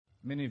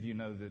Many of you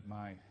know that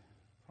my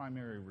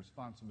primary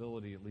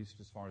responsibility, at least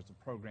as far as the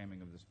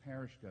programming of this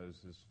parish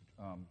goes, is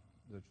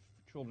the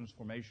Children's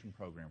Formation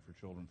Program for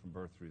children from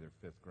birth through their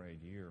fifth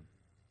grade year.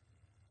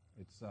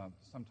 It's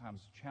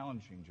sometimes a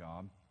challenging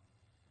job,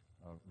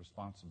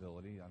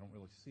 responsibility. I don't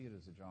really see it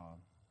as a job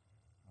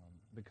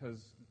because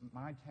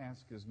my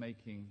task is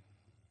making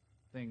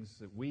things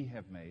that we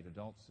have made,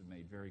 adults have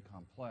made, very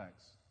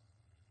complex,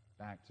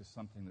 back to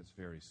something that's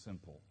very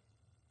simple.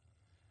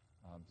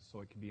 So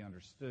it can be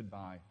understood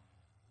by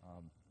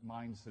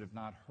minds that have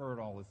not heard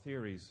all the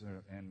theories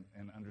and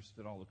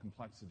understood all the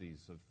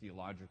complexities of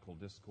theological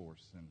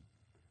discourse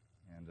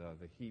and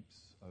the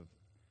heaps of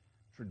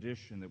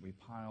tradition that we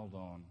piled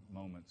on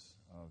moments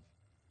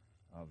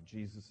of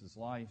Jesus'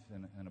 life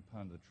and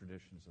upon the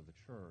traditions of the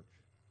church.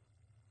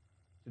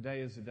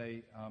 Today is a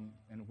day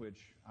in which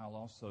I'll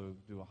also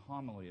do a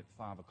homily at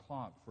 5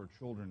 o'clock for a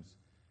children's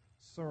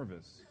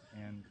service.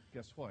 And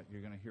guess what?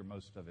 You're going to hear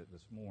most of it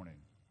this morning.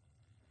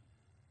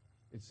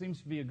 It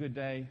seems to be a good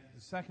day,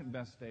 the second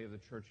best day of the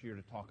church year,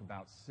 to talk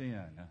about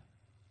sin.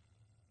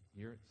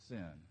 Here it's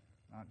sin.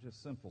 Not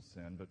just simple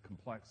sin, but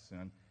complex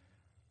sin,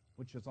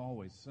 which is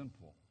always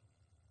simple.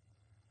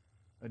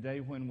 A day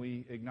when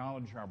we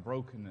acknowledge our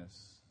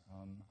brokenness,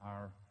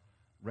 our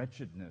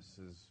wretchedness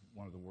is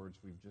one of the words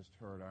we've just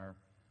heard, our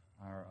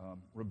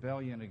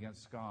rebellion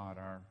against God,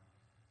 our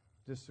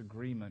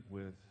disagreement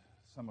with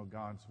some of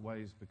God's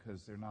ways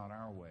because they're not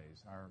our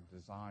ways, our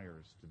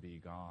desires to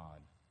be God,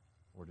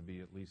 or to be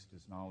at least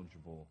as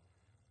knowledgeable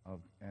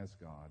as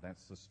God.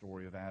 That's the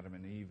story of Adam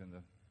and Eve and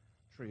the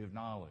tree of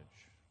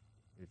knowledge.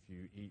 If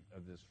you eat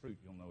of this fruit,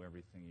 you'll know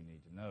everything you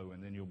need to know,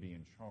 and then you'll be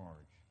in charge.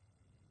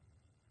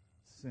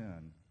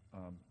 Sin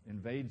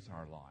invades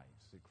our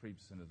lives. It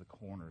creeps into the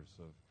corners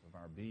of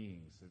our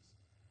beings.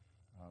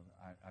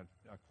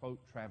 I quote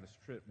Travis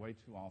Tritt way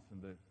too often,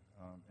 but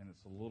and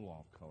it's a little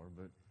off color,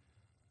 but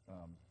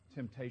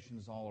temptation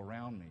is all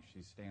around me.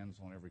 She stands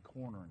on every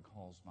corner and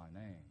calls my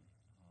name.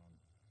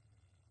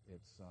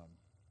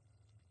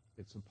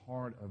 It's a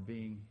part of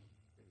being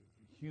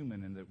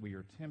human in that we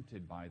are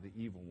tempted by the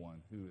evil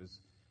one, who is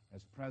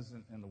as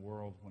present in the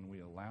world when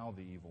we allow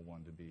the evil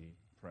one to be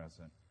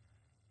present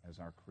as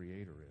our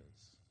Creator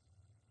is.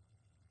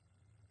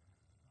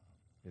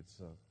 It's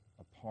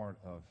a part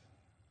of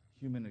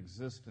human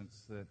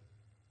existence that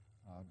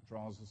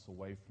draws us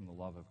away from the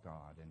love of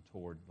God and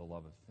toward the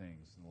love of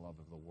things and the love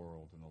of the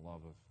world and the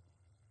love of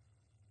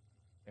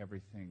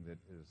everything that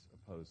is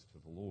opposed to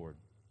the Lord.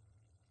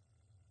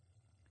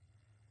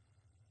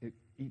 It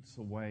eats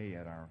away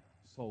at our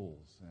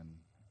souls and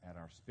at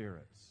our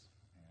spirits,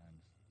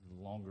 and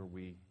the longer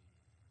we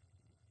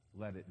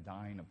let it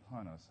dine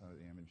upon us,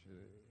 the image,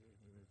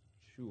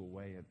 chew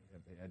away at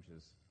the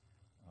edges,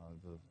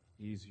 the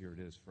easier it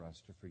is for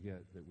us to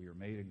forget that we are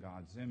made in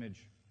God's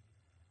image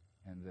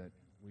and that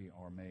we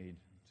are made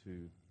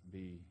to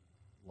be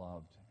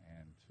loved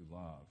and to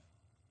love.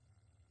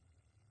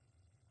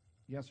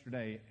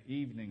 Yesterday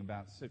evening,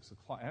 about 6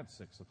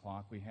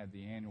 o'clock, we had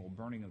the annual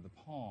burning of the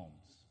palms.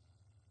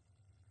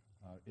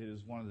 It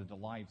is one of the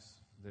delights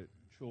that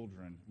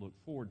children look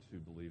forward to,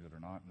 believe it or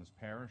not, in this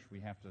parish. We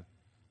have to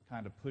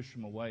kind of push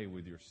them away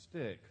with your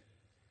stick.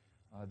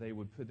 They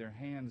would put their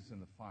hands in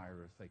the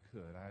fire if they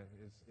could.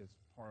 It's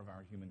part of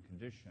our human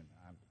condition.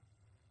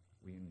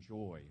 We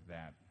enjoy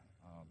that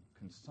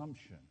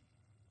consumption.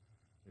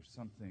 There's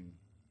something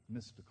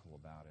mystical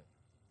about it.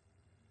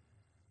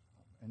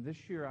 And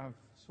this year I've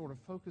sort of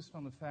focused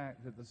on the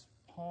fact that the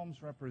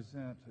palms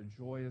represent a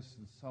joyous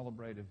and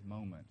celebrative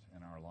moment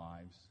in our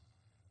lives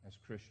as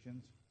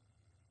Christians.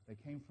 They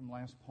came from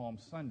last Palm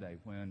Sunday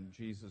when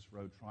Jesus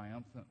rode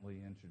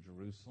triumphantly into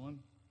Jerusalem,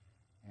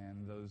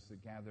 and those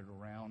that gathered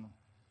around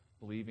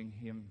believing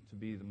him to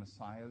be the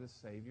Messiah, the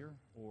Savior,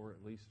 or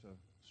at least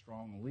a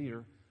strong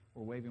leader,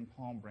 were waving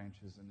palm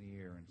branches in the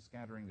air and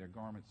scattering their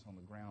garments on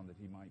the ground that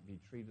he might be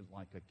treated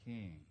like a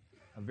king.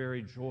 A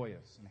very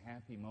joyous and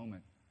happy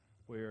moment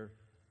where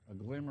a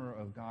glimmer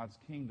of God's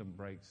kingdom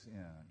breaks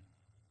in.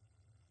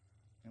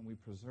 And we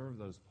preserve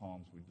those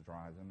palms, we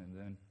dry them, and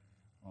then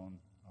on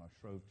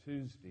Shrove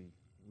Tuesday,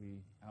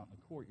 we, out in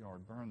the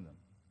courtyard, burn them.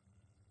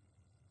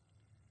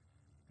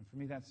 And for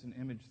me, that's an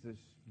image this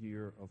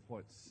year of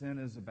what sin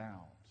is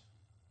about,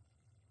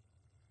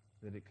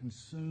 that it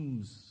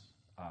consumes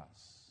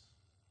us,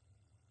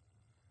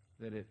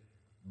 that it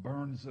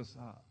burns us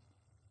up,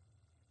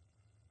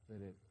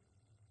 that it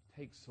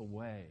takes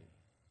away,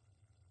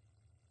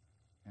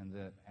 and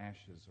that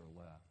ashes are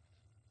left.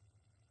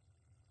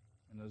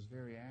 And those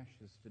very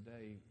ashes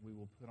today we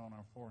will put on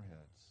our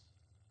foreheads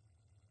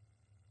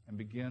and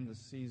begin the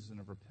season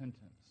of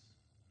repentance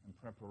and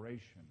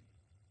preparation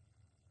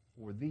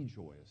for the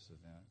joyous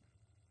event.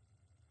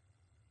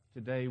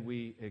 Today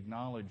we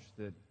acknowledge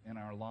that in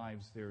our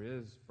lives there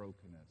is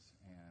brokenness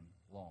and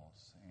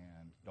loss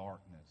and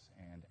darkness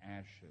and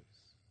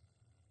ashes.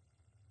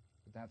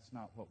 But that's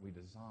not what we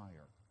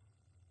desire,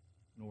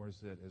 nor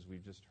is it, as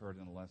we've just heard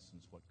in the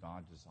lessons, what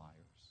God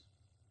desires.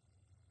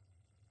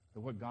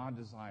 But what God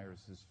desires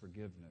is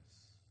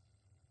forgiveness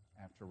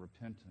after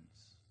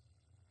repentance,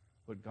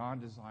 What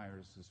God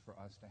desires is for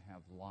us to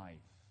have life,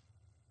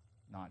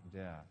 not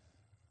death.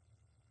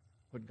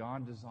 What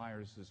God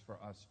desires is for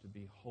us to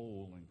be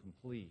whole and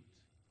complete,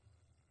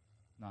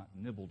 not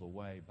nibbled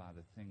away by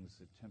the things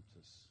that tempt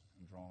us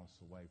and draw us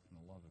away from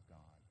the love of God.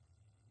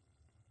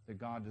 That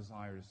God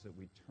desires that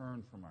we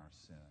turn from our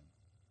sin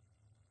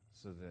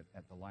so that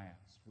at the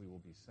last we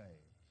will be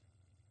saved.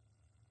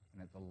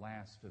 And at the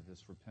last of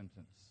this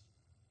repentance,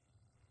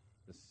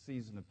 this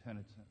season of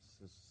penitence,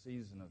 this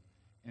season of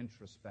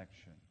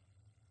introspection,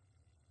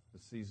 the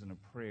season of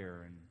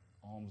prayer and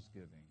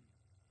almsgiving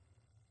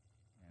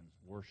and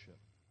worship,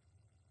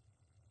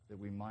 that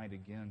we might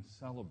again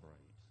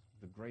celebrate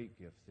the great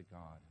gift that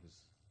God has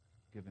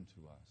given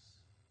to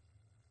us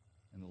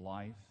in the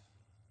life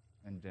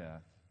and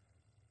death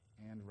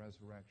and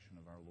resurrection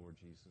of our Lord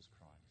Jesus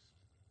Christ.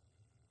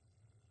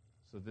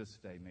 So this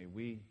day, may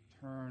we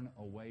turn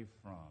away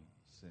from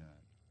sin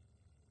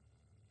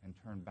and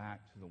turn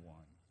back to the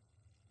one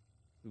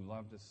who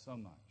loved us so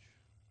much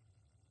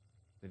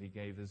that he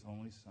gave his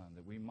only Son,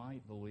 that we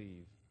might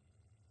believe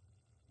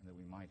and that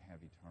we might have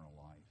eternal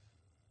life.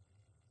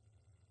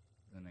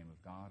 In the name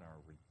of God, our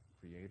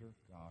Creator,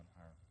 God,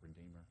 our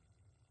Redeemer,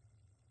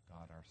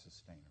 God, our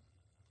Sustainer.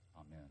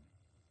 Amen.